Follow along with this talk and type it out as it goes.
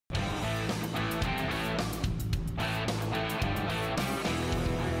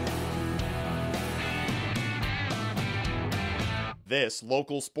This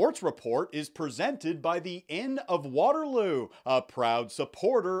local sports report is presented by the Inn of Waterloo, a proud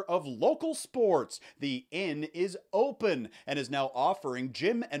supporter of local sports. The Inn is open and is now offering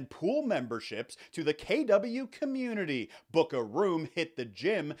gym and pool memberships to the KW community. Book a room, hit the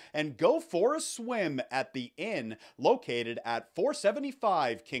gym, and go for a swim at the Inn, located at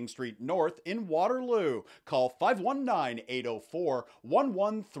 475 King Street North in Waterloo. Call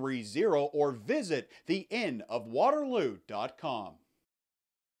 519-804-1130 or visit theinnofwaterloo.com.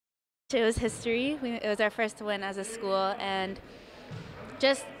 It was history. It was our first win as a school, and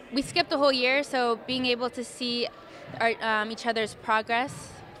we skipped the whole year, so being able to see each other's progress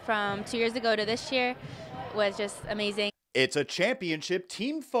from 2 years ago to this year was just amazing. It's a championship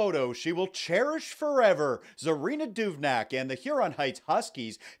team photo she will cherish forever. Zerina Duvnjak and the Huron Heights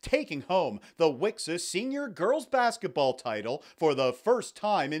Huskies taking home the WCSSAA Senior Girls Basketball title for the first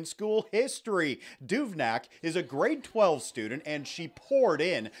time in school history. Duvnjak is a grade 12 student, and she poured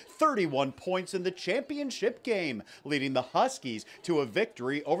in 31 points in the championship game, leading the Huskies to a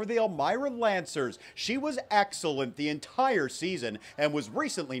victory over the Elmira Lancers. She was excellent the entire season and was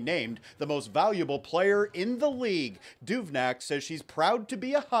recently named the most valuable player in the league. Duvnjak says she's proud to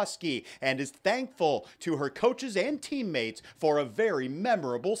be a Husky and is thankful to her coaches and teammates for a very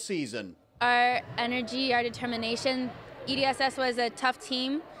memorable season. Our energy, our determination. EDSS was a tough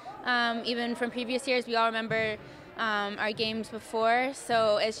team, even from previous years. We all remember our games before,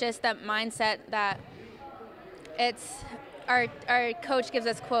 so it's just that mindset that our coach gives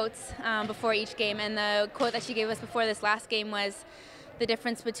us quotes before each game, and the quote that she gave us before this last game was the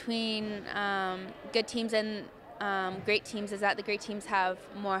difference between good teams and great teams is that the great teams have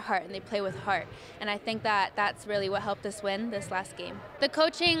more heart and they play with heart, and I think that that's really what helped us win this last game. The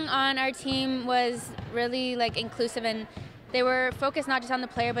coaching on our team was really inclusive, and they were focused not just on the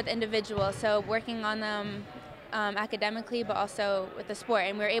player but the individual, so working on them academically but also with the sport,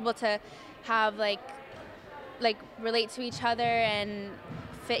 and we were able to have relate to each other and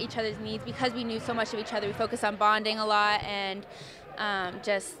fit each other's needs because we knew so much of each other. We focused on bonding a lot and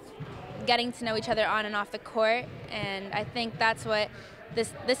just getting to know each other on and off the court, and I think that's what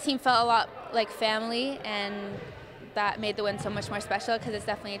this team felt a lot like family, and that made the win so much more special because it's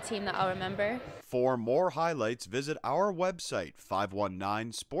definitely a team that I'll remember. For more highlights, visit our website,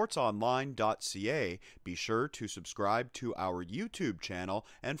 519sportsonline.ca. Be sure to subscribe to our YouTube channel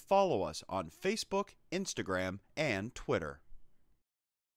and follow us on Facebook, Instagram, and Twitter.